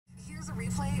a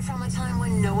replay from a time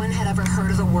when no one had ever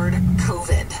heard of the word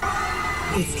COVID.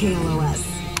 It's KLOS.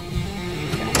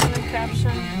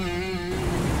 Caption.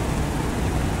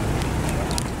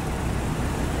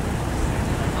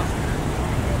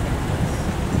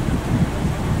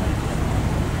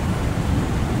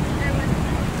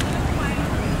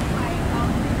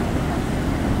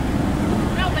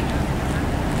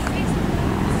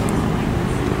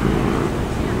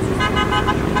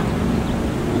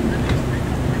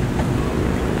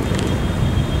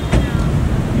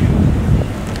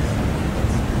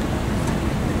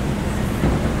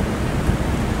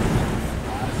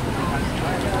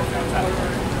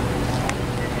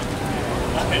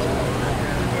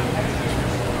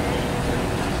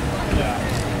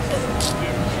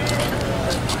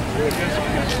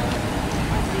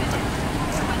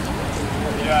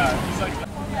 Yeah, he's like that.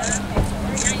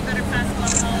 Yeah, you better pass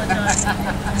along all the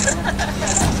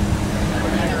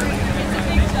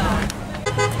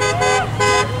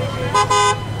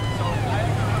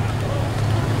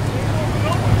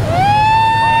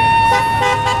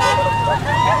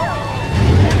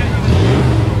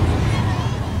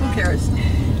Who cares?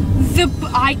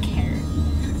 I care.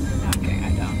 Okay, I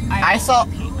don't. I saw.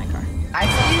 Paint my car. I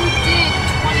saw. You did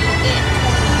 20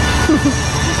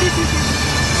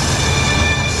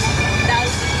 That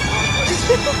was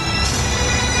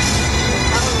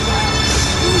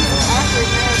awkward.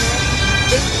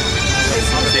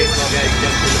 I'm a baseball guy, you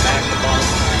jump through the back of the ball.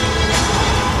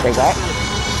 Say what?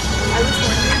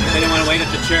 They didn't want to wait at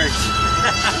the church.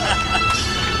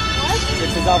 What?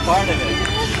 This is all part of it.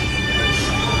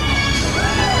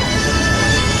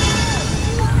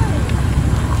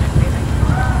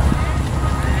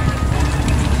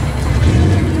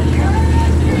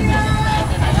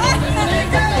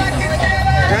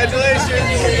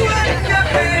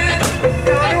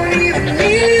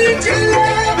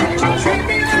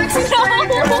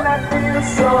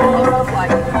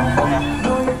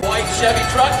 White Chevy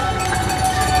truck.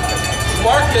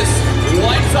 Marcus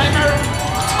Leinsheimer,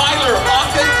 Tyler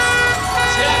Hawkins,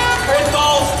 Jeff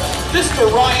Fredball, Mr.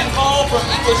 Ryan Hall from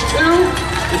English 2.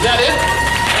 Is that it?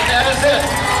 And that is it.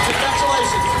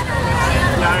 Congratulations.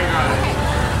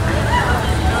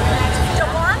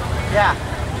 Yeah.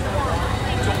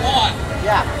 Dewan.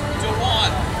 Yeah.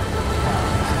 Dewan.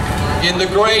 In the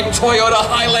gray Toyota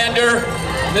Highlander,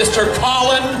 Mr.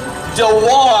 Colin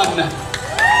Dewan.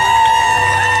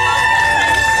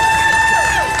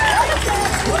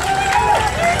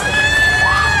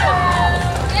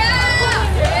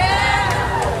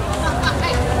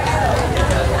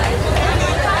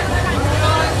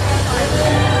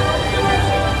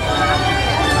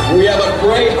 We have a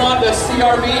gray Honda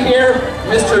CRV here,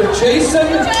 Mr. Jason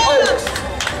Oaks.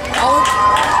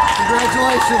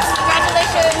 Congratulations.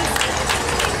 Congratulations.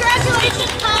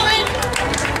 Congratulations, Colin.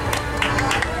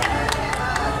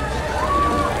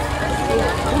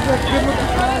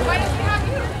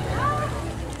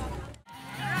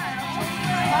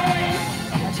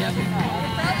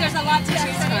 There's a lot to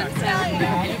choose from.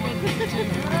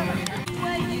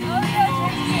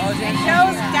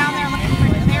 Joe's down there looking for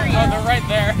him. There he is. Oh, they're right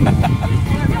there.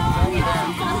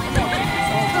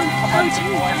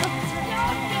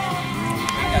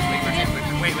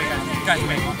 Wait, guys,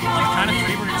 wait. Like, count of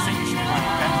 3, we're gonna sing shit,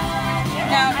 okay?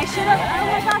 No, I should have. Oh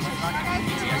my gosh.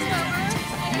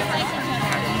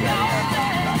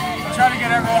 Try to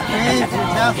get everyone.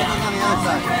 Nothing on the other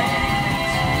side.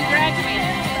 Graduated.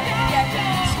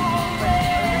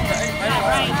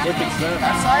 If it's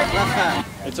that side, left hand.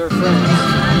 It's our friends.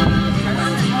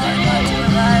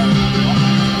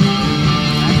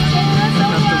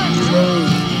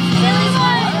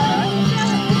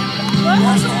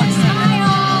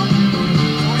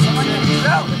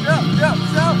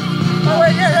 Oh,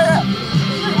 wait, yeah.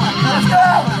 Let's go!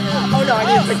 Oh no, I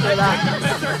need to picture that.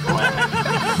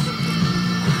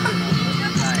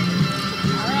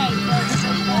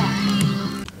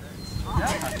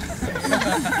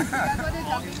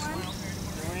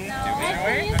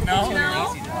 No.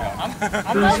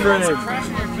 I'm not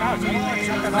crashing your couch. I don't want to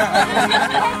check it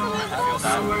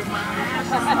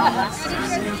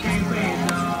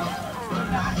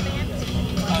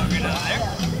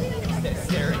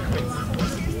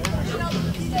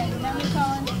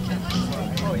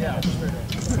Oh yeah. It's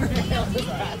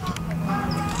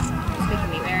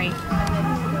making me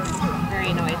very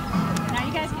annoyed. Now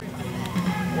you guys can...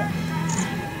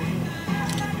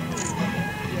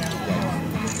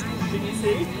 Can you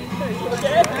see?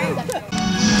 Okay.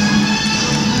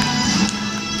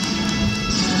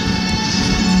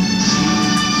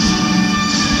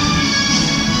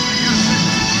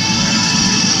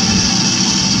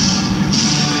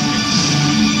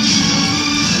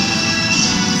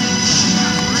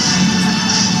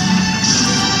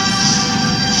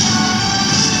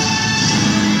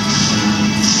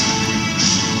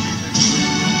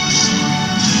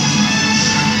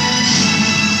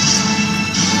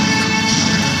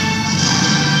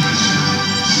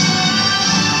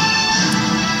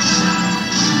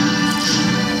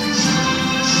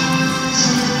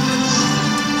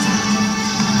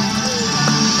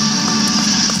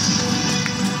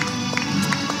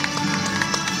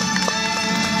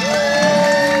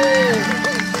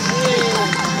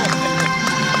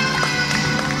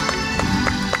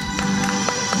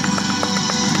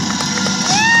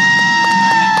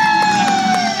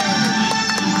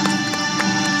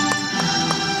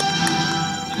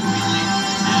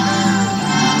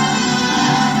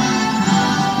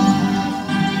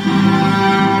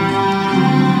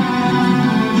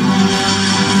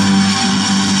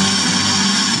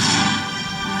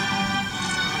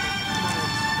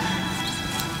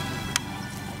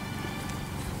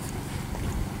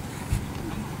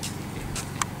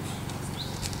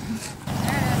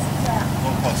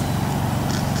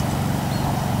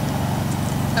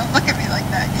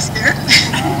 scared.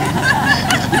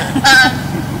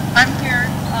 I'm here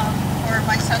for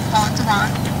my son Colin.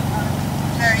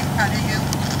 Very proud of you.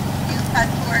 You've had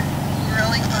to work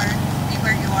really hard to be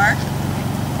where you are,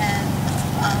 and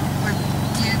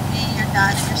you, me, your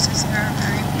dad, and your sister are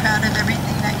very proud of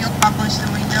everything that you accomplished, and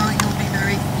we know you'll be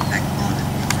very thankful in the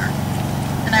future.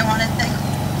 And I want to thank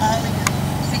all of you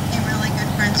who became really good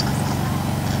friends with me.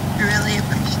 I really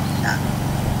appreciate that.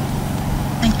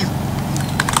 Thank you.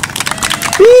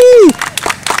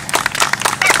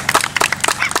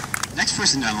 Next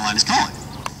person down the line is Colin.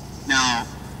 Now,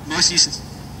 most of you,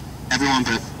 everyone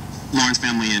but Lauren's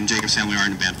family and Jacob's family are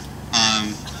in a band.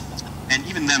 And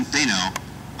even them, they know.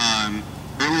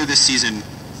 Earlier this season,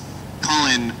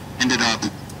 Colin ended up,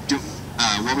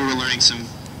 while we were learning some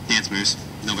dance moves,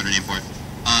 no better name for it,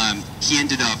 he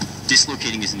ended up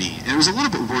dislocating his knee. And it was a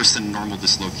little bit worse than a normal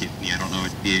dislocated knee. I don't know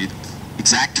the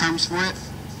exact terms for it.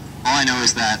 All I know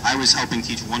is that I was helping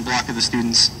teach one block of the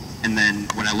students, and then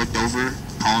when I looked over,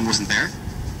 Colin wasn't there,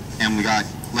 and we got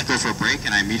let go for a break,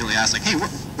 and I immediately asked, like, hey, what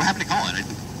happened to Colin? I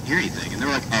didn't hear anything. And they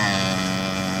were like,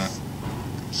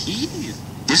 he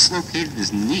dislocated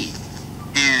his knee.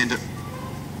 And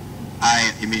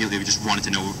I immediately just wanted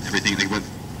to know everything, like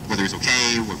whether it was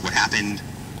okay, what happened.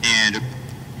 And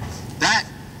that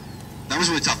was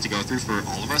really tough to go through for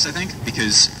all of us, I think,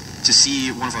 because to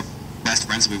see one of our best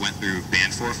friends that we went through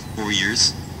band for 4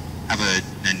 years have a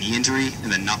knee injury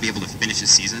and then not be able to finish his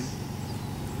season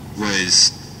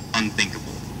was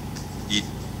unthinkable.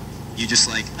 You just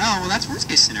like, oh, well, that's worst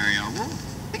case scenario. Well,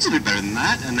 things will be better than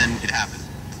that, and then it happened.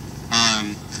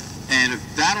 And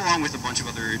that, along with a bunch of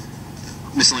other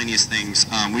miscellaneous things,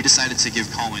 we decided to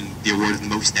give Colin the award of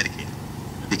most dedicated,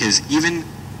 because even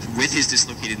with his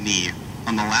dislocated knee,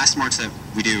 on the last march that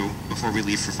we do before we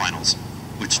leave for finals,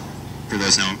 which for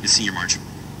those who know is senior march,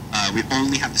 we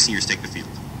only have the seniors take the field.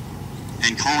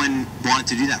 And Colin wanted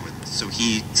to do that with us, so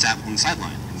he sat on the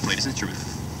sideline and played his instrument.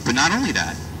 But not only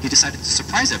that, he decided to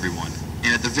surprise everyone.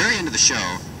 And at the very end of the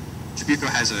show, Tribuco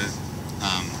has a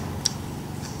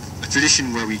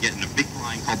tradition where we get in a big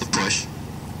line called the push,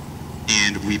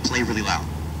 and we play really loud.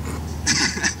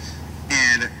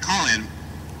 And Colin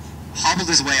hobbled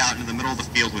his way out into the middle of the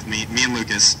field with me and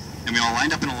Lucas, and we all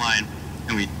lined up in a line,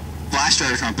 and we flashed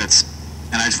our trumpets,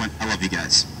 and I just went, I love you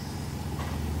guys.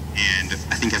 And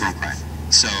I think everyone cried.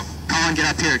 So, Colin, get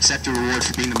up here, accept your reward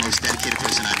for being the most dedicated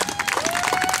person I know.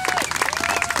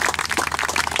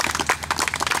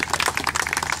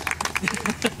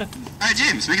 Alright,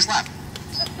 James, make us laugh.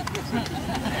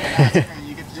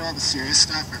 You get to do all the serious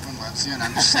stuff, everyone loves you, and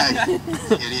I'm just like,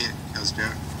 idiot, goes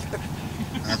Joe.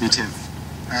 I love you too.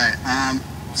 Alright,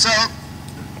 so,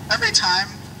 every time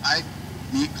I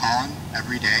meet Colin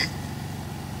every day,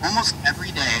 almost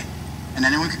every day, and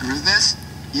anyone could agree with this,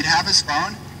 he'd have his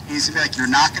phone, and he'd be like, you're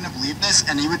not going to believe this,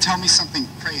 and he would tell me something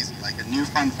crazy, like a new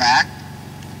fun fact,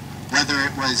 whether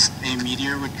it was a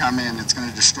meteor would come in, it's going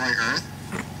to destroy Earth,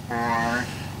 or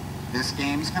this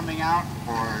game's coming out,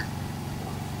 or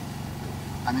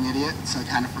I'm an idiot, so I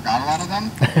kind of forgot a lot of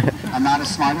them. I'm not as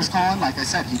smart as Colin. Like I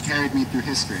said, he carried me through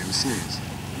history. It was serious.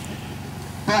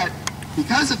 But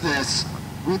because of this,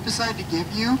 we've decided to give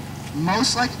you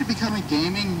most likely to become a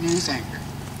gaming news anchor.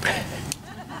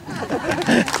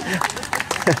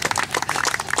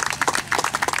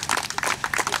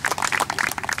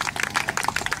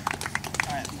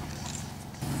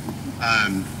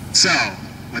 So,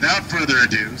 without further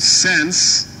ado,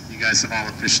 since you guys have all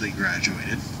officially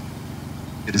graduated,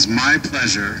 it is my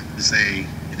pleasure to say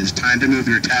it is time to move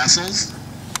your tassels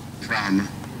from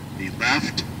the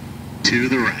left to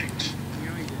the right,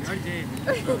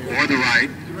 or the right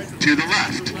to the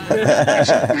left.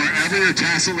 Wherever your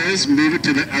tassel is, move it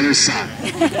to the other side.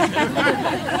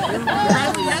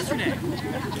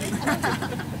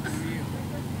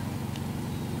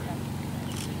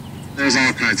 There's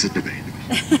all kinds of debate.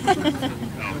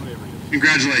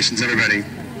 Congratulations, everybody.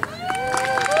 Blow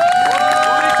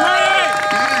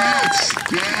your hats.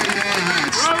 Blow your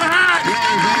hats. Blow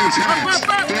those hats.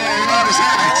 Blow those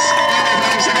hats.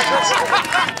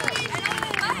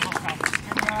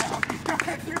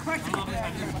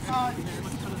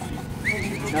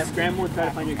 Now scramble and try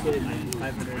to find your kid at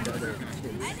 500 other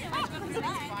kids.